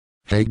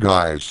Hey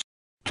guys.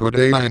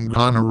 Today I'm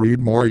gonna read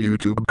more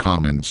YouTube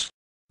comments.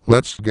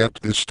 Let's get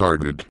this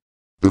started.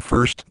 The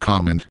first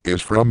comment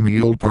is from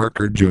Neil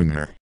Parker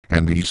Jr.,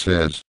 and he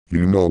says,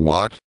 "You know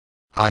what?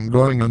 I'm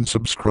going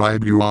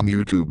unsubscribe you on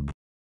YouTube.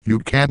 You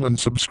can't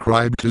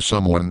unsubscribe to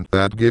someone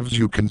that gives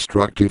you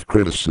constructive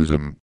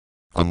criticism.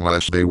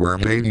 Unless they were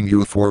hating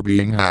you for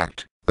being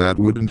hacked, that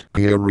wouldn't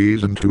be a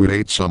reason to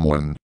hate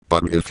someone,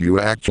 but if you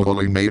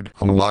actually made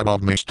a lot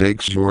of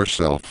mistakes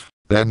yourself,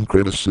 then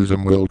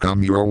criticism will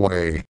come your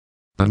way."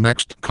 The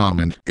next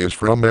comment is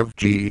from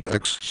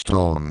FGX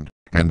Stone,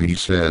 and he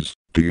says,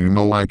 "Do you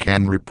know I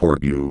can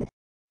report you?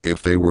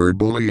 If they were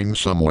bullying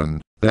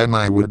someone, then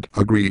I would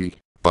agree,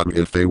 but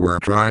if they were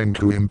trying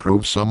to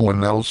improve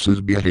someone else's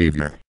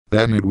behavior,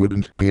 then it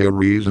wouldn't be a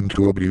reason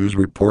to abuse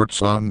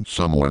reports on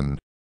someone.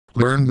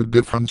 Learn the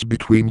difference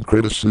between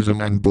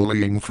criticism and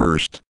bullying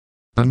first."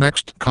 The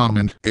next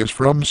comment is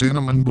from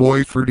Cinnamon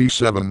Boy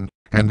 37,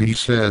 and he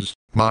says,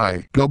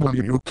 "My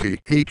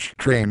WTH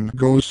train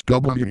goes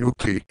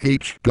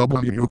WTH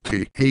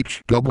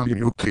WTH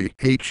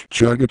WTH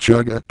chugga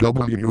chugga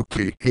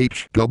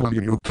WTH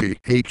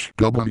WTH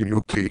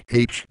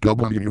WTH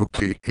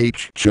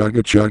WTH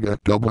chugga chugga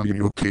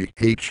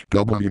WTH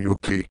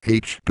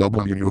WTH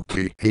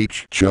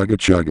WTH chugga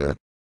chugga."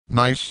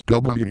 Nice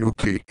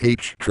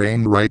WTH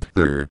train right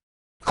there.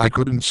 I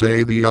couldn't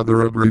say the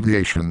other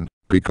abbreviation,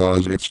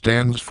 because it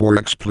stands for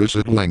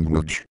explicit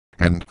language,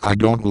 and I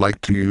don't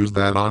like to use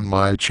that on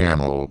my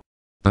channel.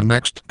 The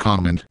next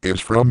comment is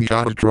from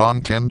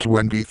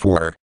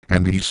Yatatron1024,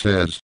 and he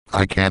says,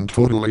 "I can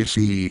totally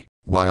see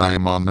why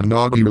I'm on the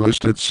naughty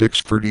list at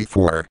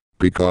 634,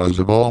 because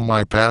of all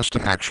my past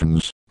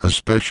actions,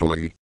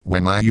 especially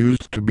when I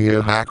used to be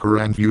a hacker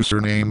and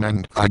username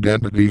and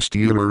identity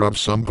stealer of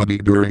somebody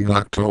during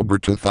October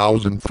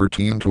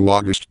 2013 to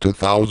August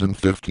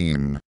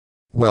 2015.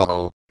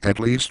 Well, at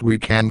least we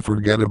can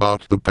forget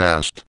about the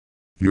past.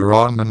 You're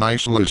on the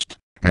nice list,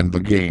 and the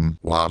game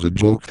was a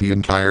joke the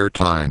entire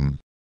time.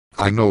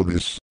 I know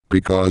this,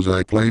 because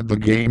I played the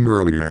game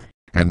earlier,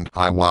 and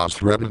I was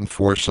threatened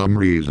for some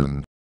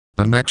reason."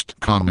 The next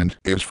comment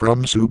is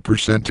from Super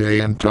Sentai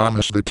and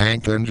Thomas the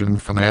Tank Engine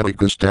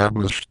Fanatic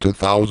established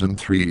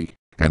 2003,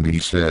 and he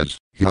says,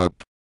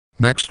 "Yup.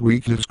 Next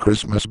week is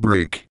Christmas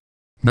break.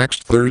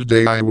 Next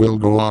Thursday I will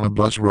go on a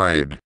bus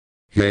ride.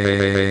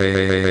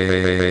 Yay!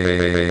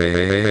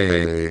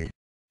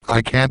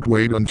 I can't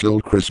wait until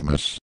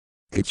Christmas.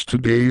 It's 2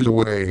 days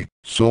away,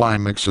 so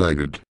I'm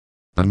excited."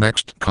 The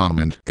next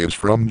comment is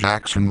from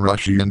Jackson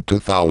Russian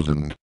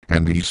 2000,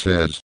 and he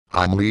says,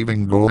 "I'm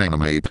leaving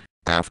GoAnimate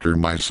after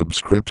my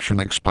subscription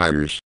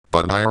expires,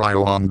 but I rely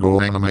on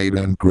GoAnimate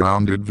and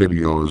grounded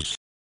videos.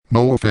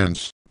 No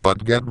offense,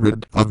 but get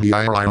rid of the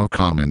IRL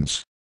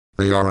comments.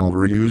 They are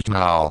overused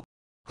now.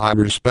 I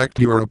respect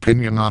your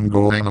opinion on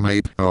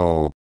GoAnimate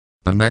though."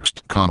 The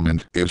next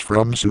comment is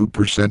from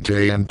Super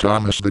Sentai and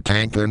Thomas the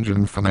Tank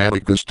Engine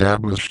Fanatic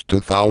established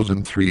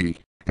 2003,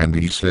 and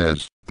he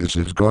says, "This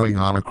is going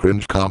on a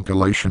cringe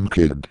compilation,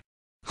 kid.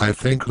 I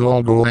think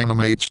all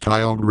GoAnimate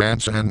styled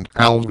rants and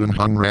Alvin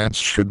Hung rants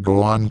should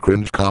go on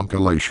cringe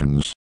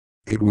compilations.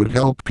 It would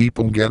help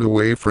people get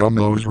away from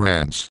those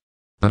rants."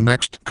 The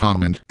next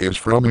comment is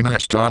from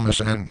Ines Thomas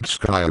and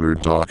Skylar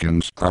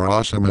Dawkins are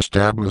awesome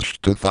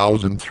established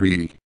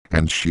 2003,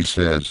 and she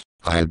says,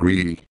 "I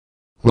agree.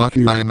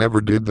 Lucky I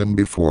never did them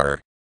before.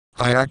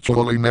 I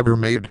actually never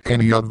made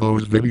any of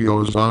those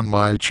videos on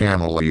my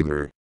channel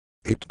either.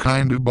 It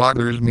kinda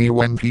bothers me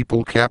when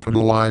people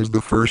capitalize the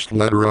first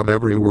letter of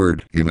every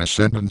word in a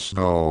sentence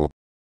though.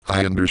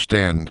 I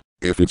understand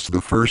if it's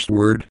the first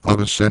word of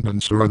a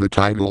sentence or the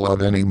title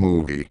of any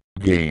movie,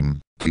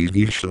 game,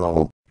 TV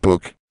show,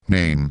 book,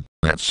 name,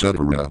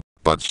 etc.,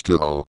 but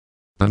still."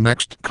 The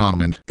next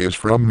comment is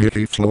from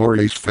Mickey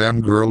Flores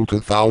Fangirl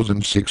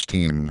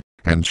 2016,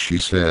 and she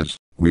says,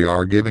 "We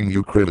are giving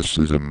you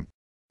criticism.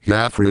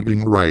 Yeah,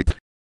 frigging right.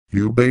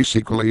 You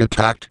basically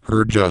attacked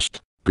her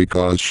just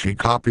because she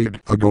copied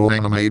a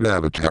GoAnimate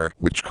avatar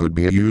which could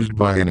be used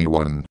by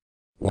anyone.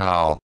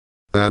 Wow.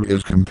 That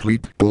is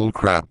complete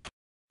bullcrap.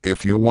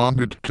 If you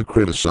wanted to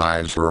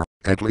criticize her,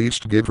 at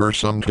least give her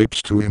some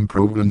tips to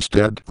improve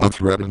instead of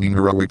threatening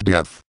heroic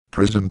death,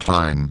 prison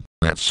time,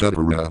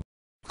 etc.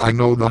 I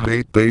know the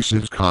hate base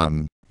is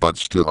con, but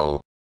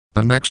still."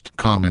 The next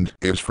comment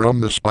is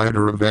from the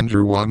Spider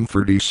Avenger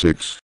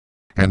 136,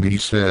 and he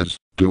says,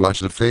 "Do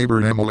us a favor,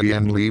 Emily,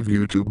 and leave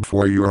YouTube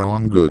for your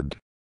own good."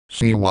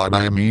 See what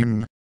I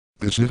mean?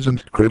 This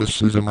isn't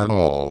criticism at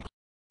all.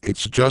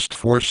 It's just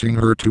forcing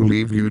her to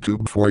leave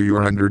YouTube for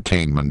your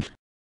entertainment.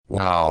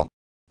 Wow.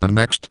 The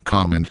next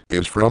comment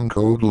is from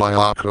Code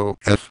Lyako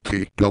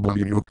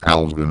FTW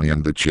Alvin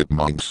and the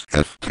Chipmunks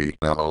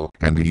FTL,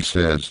 and he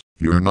says,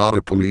 "You're not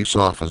a police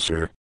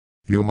officer.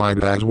 You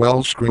might as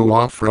well screw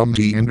off from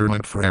the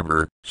internet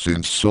forever,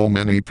 since so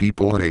many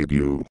people hate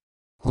you."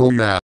 Oh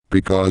yeah,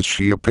 because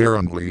she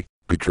apparently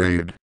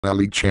betrayed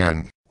Ellie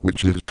Chan,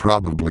 which is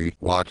probably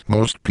what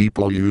most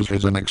people use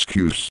as an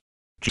excuse.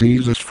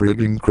 Jesus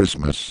frigging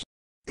Christmas.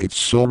 It's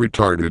so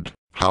retarded,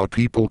 How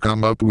people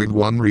come up with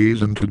one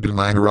reason to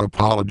deny her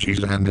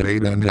apologies and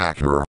hate and attack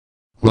her.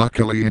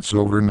 Luckily it's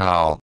over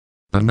now.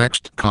 The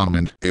next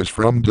comment is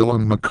from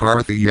Dylan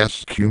McCarthy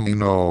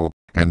no,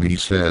 and he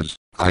says,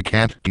 I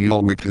can't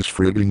deal with this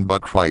frigging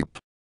butt wipe.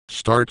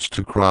 Starts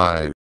to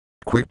cry.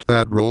 Quit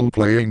that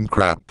role-playing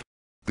crap.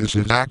 This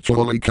is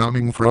actually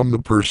coming from the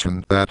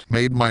person that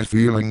made my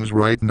feelings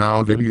right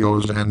now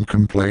videos and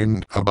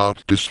complained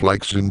about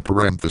dislikes in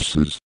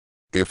parentheses.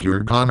 If you're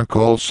gonna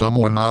call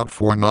someone out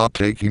for not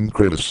taking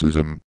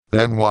criticism,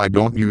 then why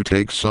don't you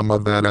take some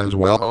of that as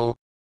well?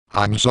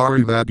 I'm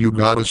sorry that you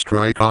got a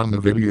strike on the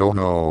video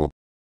no.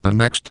 The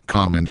next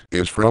comment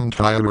is from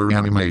Tyler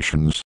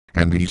Animations,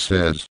 and he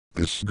says,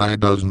 this guy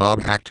does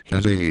not act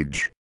his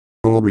age.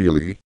 Oh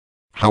really?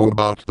 How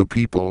about the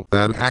people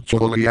that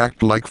actually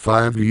act like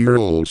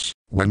 5-year-olds,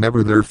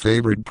 whenever their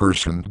favorite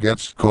person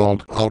gets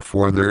called out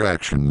for their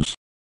actions?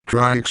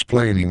 Try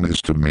explaining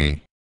this to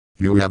me.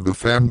 You have the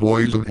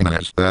fanboys of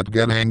Ines that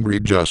get angry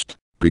just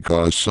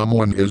because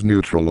someone is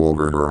neutral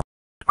over her.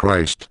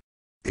 Christ.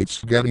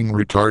 It's getting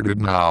retarded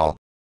now.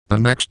 The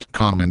next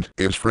comment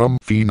is from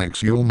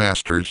Phoenix Yule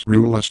Masters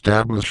Rule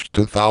established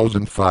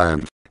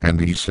 2005, and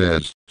he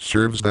says,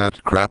 serves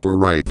that crapper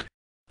right.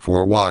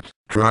 For what?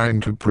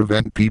 Trying to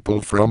prevent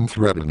people from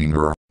threatening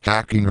her,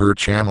 hacking her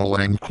channel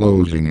and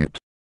closing it.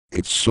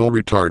 It's so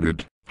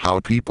retarded, how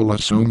people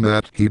assume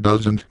that he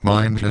doesn't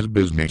mind his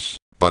business,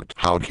 but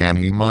how can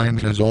he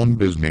mind his own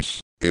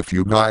business, if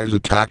you guys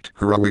attacked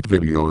heroic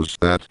videos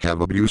that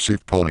have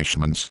abusive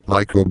punishments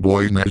like Oh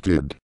Boy Net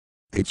did?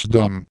 It's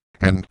dumb,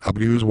 and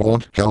abuse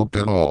won't help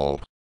at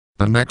all.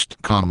 The next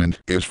comment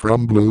is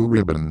from Blue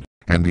Ribbon,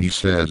 and he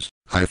says,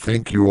 I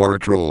think you are a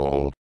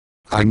troll.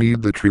 I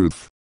need the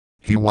truth.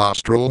 He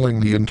was trolling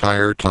the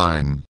entire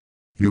time.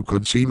 You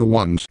could see the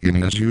ones in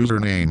his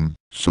username,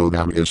 so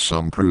that is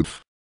some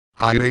proof.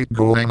 I hate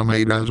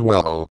GoAnimate as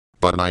well,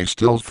 but I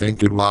still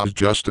think it was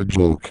just a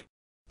joke.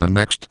 The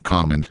next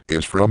comment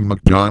is from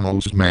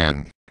McDonald's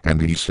Man,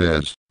 and he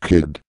says,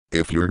 kid,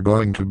 if you're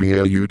going to be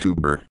a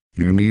YouTuber,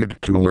 you need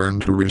to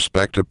learn to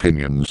respect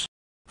opinions.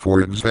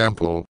 For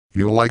example,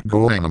 you like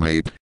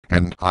GoAnimate,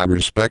 and I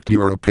respect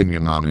your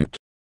opinion on it.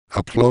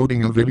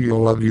 Uploading a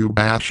video of you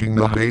bashing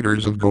the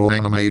haters of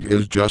GoAnimate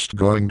is just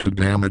going to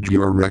damage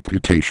your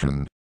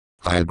reputation.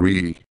 I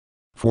agree.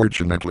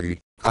 Fortunately,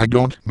 I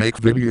don't make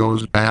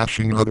videos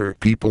bashing other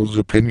people's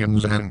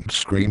opinions and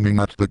screaming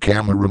at the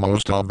camera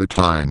most of the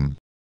time.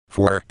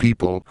 For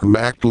people who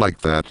act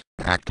like that,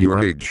 act your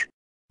age.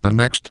 The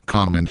next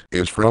comment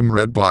is from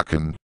Red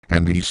Bakken,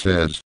 and he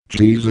says,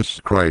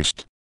 Jesus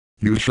Christ.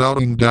 You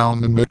shouting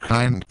down the mic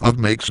kind of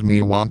makes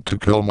me want to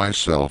kill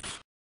myself.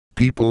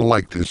 People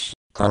like this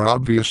are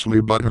obviously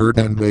butthurt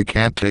and they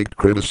can't take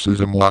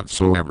criticism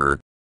whatsoever.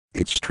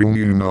 It's true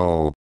you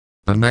know.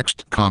 The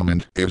next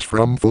comment is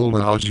from Full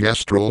House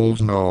Yes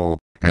Trolls No,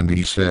 and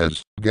he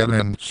says, get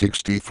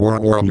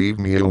N64 or leave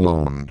me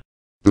alone.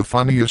 The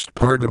funniest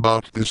part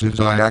about this is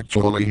I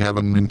actually have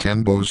a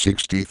Nintendo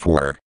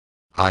 64.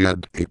 I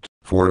had it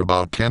for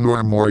about 10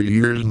 or more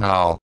years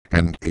now,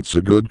 and it's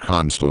a good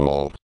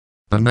console.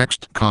 The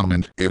next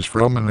comment is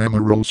from an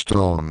Emerald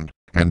Stone,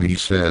 and he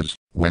says,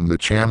 when the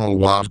channel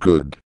was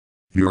good.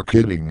 You're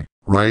kidding,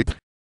 right?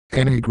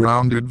 Any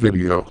grounded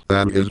video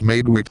that is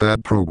made with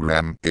that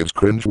program is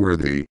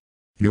cringeworthy.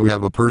 You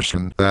have a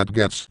person that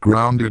gets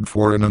grounded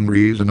for an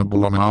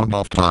unreasonable amount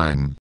of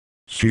time.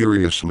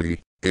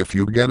 Seriously, if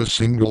you get a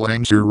single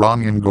answer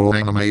wrong in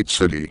GoAnimate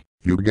City,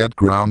 you get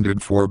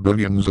grounded for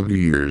billions of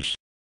years.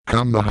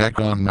 Come the heck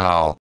on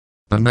now.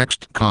 The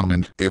next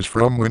comment is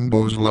from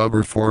Windows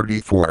Lover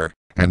 44,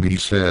 and he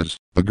says,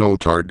 the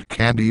Gotard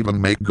can't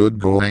even make good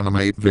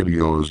GoAnimate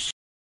videos.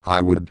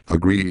 I would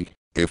agree,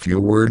 if you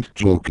weren't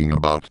joking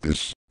about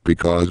this,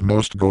 because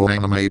most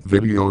GoAnimate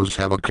videos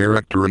have a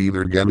character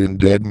either getting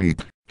dead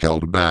meat,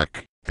 held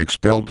back,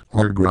 expelled,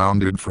 or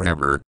grounded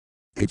forever.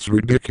 It's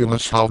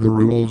ridiculous how the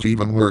rules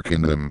even work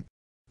in them.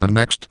 The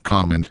next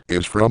comment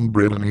is from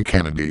Brittany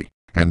Kennedy,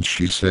 and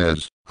she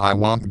says, I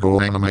want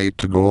GoAnimate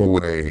to go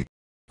away.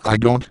 I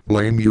don't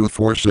blame you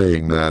for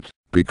saying that,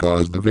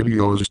 because the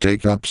videos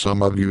take up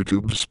some of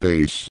YouTube's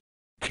space.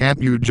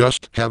 Can't you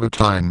just have a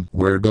time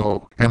where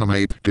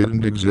GoAnimate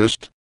didn't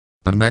exist?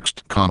 The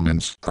next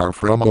comments are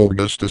from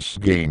Augustus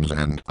Games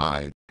and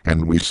I,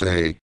 and we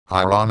say,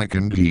 ironic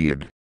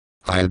indeed.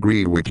 I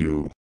agree with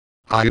you.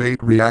 I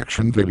hate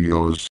reaction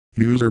videos,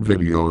 user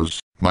videos,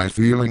 my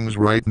feelings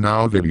right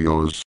now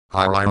videos,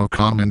 IRL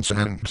comments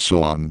and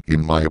so on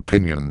in my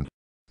opinion.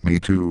 Me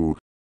too.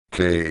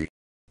 K.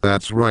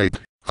 That's right,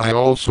 I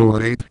also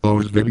hate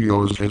those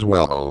videos as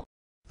well.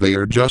 They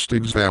are just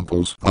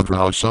examples of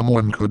how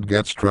someone could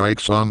get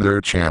strikes on their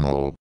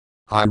channel.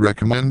 I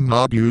recommend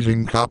not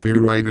using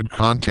copyrighted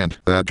content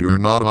that you're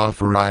not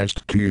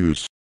authorized to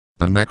use.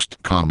 The next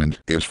comment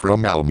is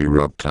from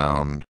Almir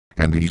Uptown,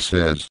 and he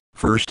says,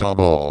 first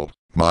of all,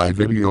 my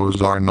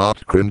videos are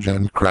not cringe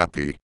and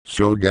crappy,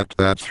 so get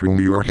that through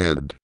your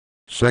head.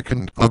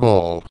 Second of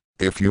all,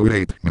 if you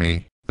hate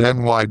me,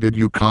 then why did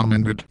you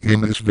comment it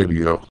in this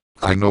video?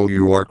 I know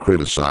you are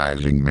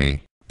criticizing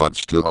me, but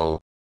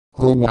still,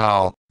 Oh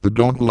wow, the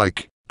don't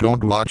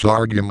watch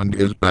argument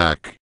is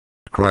back.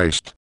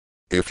 Christ.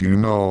 If you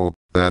know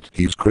that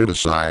he's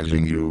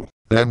criticizing you,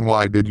 then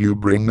why did you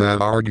bring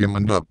that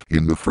argument up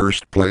in the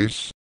first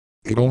place?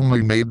 It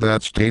only made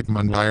that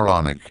statement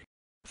ironic.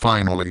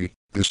 Finally,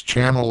 this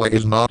channel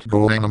is not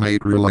go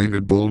animate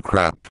related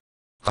bullcrap.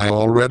 I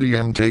already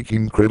am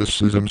taking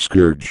criticism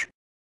scourge.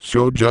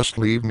 So just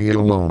leave me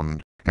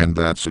alone, and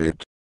that's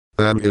it.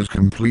 That is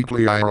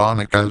completely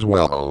ironic as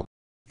well.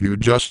 You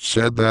just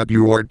said that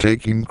you are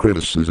taking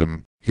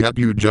criticism, yet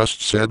you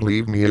just said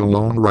leave me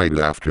alone right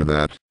after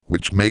that,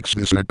 which makes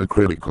this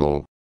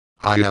hypocritical.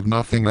 I have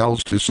nothing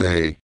else to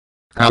say.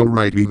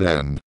 Alrighty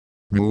then.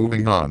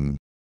 Moving on.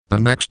 The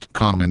next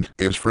comment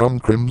is from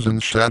Crimson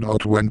Shadow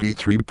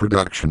 23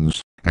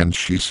 Productions, and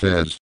she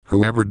says,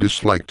 whoever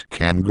disliked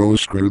can go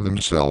screw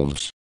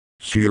themselves.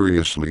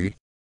 Seriously?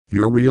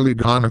 You're really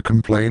gonna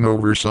complain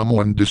over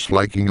someone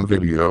disliking a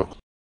video?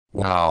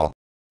 Wow.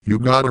 You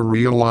gotta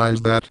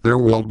realize that there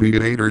will be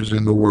haters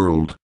in the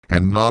world,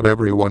 and not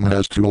everyone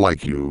has to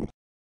like you.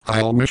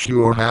 I'll wish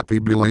you a happy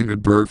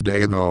belated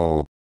birthday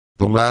though.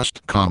 The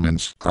last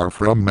comments are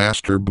from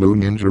Master Blue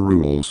Ninja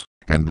Rules,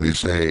 and they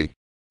say,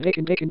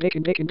 Bacon,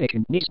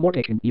 needs more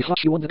bacon. You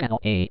thought you won the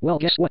battle. Hey, well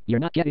guess what? You're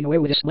not getting away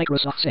with this,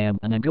 Microsoft Sam,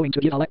 and I'm going to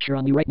give a lecture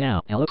on you right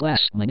now. Hello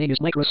class, my name is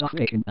Microsoft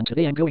Bacon, and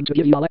today I'm going to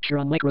give you a lecture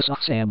on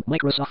Microsoft Sam.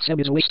 Microsoft Sam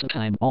is a waste of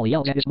time. All he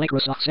yells at is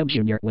Microsoft Sam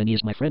Jr. when he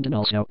is my friend, and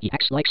also, he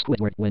acts like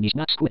Squidward when he's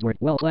not Squidward.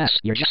 Well class,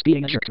 you're just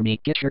being a jerk to me.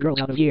 Get your girls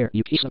out of here,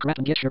 you piece of crap,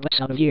 and get your butts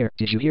out of here.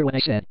 Did you hear what I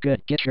said?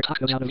 Good, get your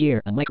tacos out of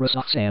here. And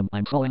Microsoft Sam,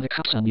 I'm calling the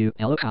cops on you.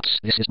 Hello cops,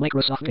 this is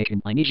Microsoft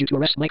Bacon. I need you to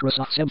arrest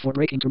Microsoft Sam for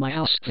breaking into my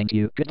house. Thank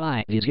you.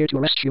 Goodbye. It is here to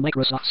arrest you,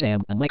 Microsoft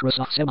Sam, and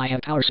Microsoft Sam, I have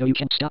power so you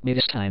can't stop me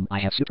this time. I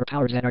have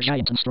superpowers that are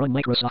giant and strong,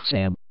 Microsoft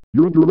Sam.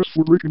 You're under arrest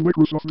for breaking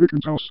Microsoft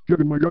Bacon's house. Get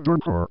in my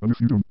goddamn car, and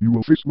if you don't, you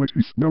will face my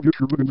teeth. Now get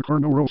your butt in the car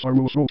now or else I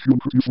will assault you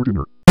and cook you for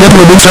dinner. Never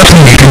release that to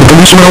me to the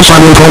police or else I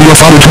will call your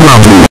father to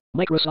round you.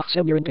 Microsoft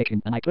Sam, you're in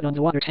bacon, and I put on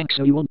the water tank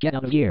so you won't get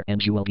out of here,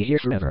 and you will be here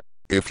forever.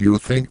 If you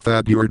think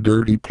that your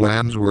dirty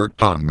plans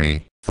worked on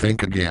me,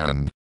 think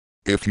again.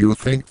 If you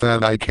think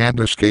that I can't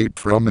escape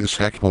from this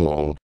heck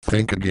hole,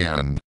 think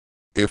again.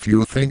 If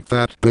you think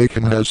that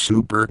Bacon has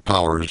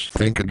superpowers,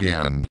 think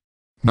again.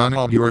 None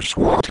of your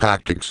SWAT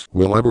tactics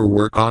will ever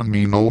work on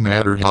me no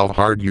matter how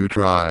hard you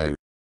try.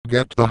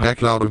 Get the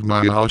heck out of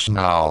my house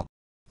now.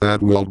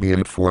 That will be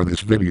it for this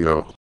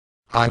video.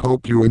 I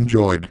hope you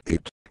enjoyed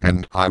it,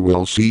 and I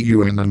will see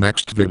you in the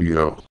next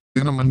video.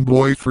 Cinnamon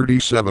Boy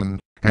 37,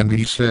 and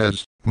he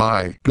says,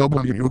 my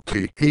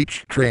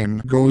WTH train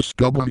goes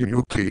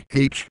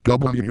WTH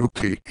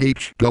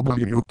WTH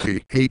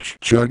WTH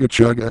chugga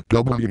chugga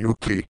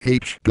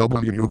WTH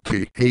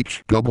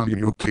WTH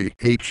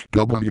WTH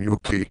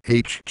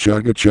WTH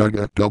chugga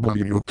chugga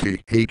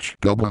WTH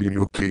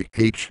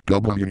WTH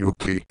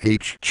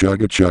WTH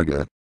chugga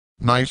chugga.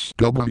 Nice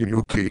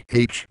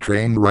WTH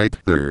train right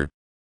there.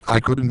 I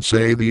couldn't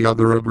say the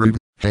other abbreviation.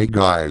 Hey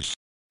guys.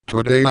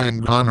 Today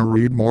I'm gonna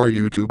read more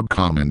YouTube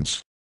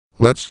comments.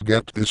 Let's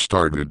get this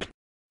started.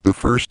 The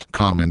first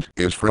comment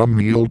is from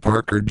Neil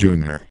Parker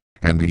Jr.,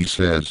 and he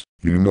says,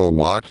 you know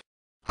what?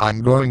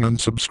 I'm going to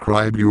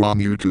unsubscribe you on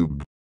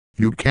YouTube.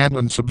 You can't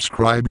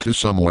unsubscribe to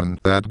someone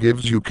that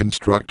gives you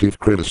constructive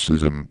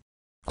criticism.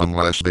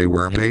 Unless they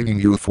were hating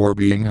you for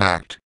being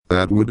hacked,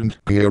 that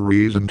wouldn't be a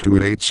reason to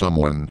hate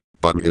someone,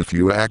 but if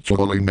you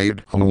actually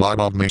made a lot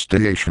of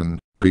mistakes,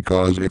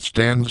 because it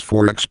stands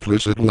for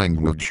explicit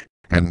language,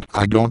 and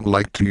I don't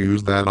like to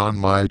use that on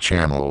my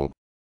channel.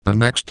 The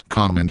next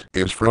comment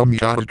is from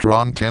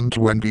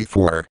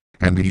Yatatron1024,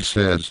 and he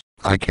says,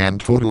 I can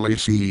totally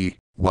see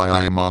why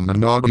I am on the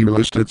naughty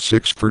list at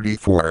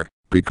 634,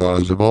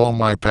 because of all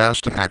my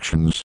past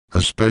actions,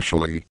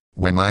 especially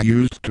when I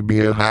used to be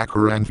a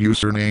hacker and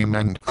username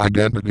and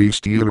identity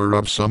stealer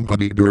of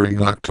somebody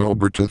during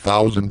October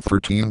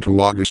 2013 to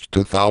August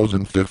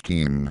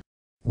 2015.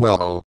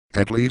 Well,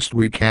 at least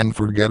we can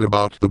forget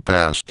about the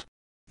past.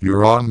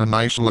 You're on the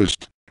nice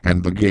list,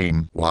 and the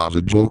game was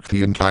a joke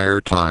the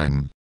entire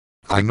time.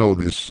 I know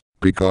this,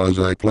 because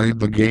I played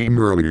the game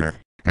earlier,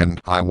 and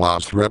I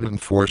was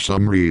threatened for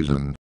some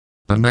reason.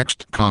 The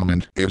next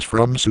comment is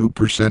from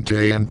Super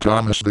Sentai and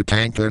Thomas the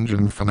Tank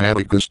Engine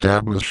Fanatic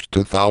established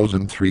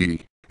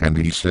 2003, and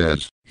he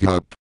says,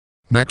 yup.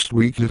 Next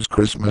week is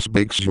Christmas,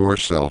 bakes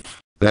yourself,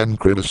 then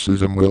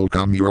criticism will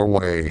come your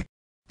way.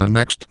 The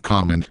next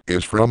comment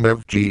is from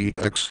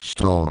FGX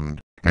Stone,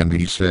 and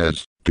he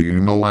says, do you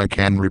know I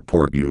can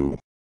report you?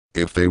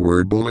 If they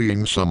were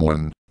bullying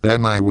someone,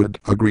 then I would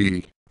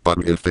agree.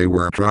 But if they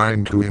were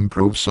trying to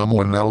improve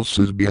someone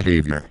else's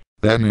behavior,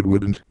 then it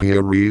wouldn't be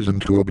a reason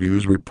to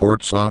abuse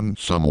reports on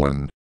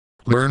someone.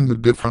 Learn the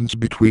difference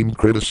between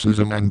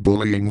criticism and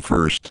bullying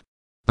first.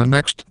 The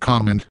next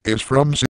comment is from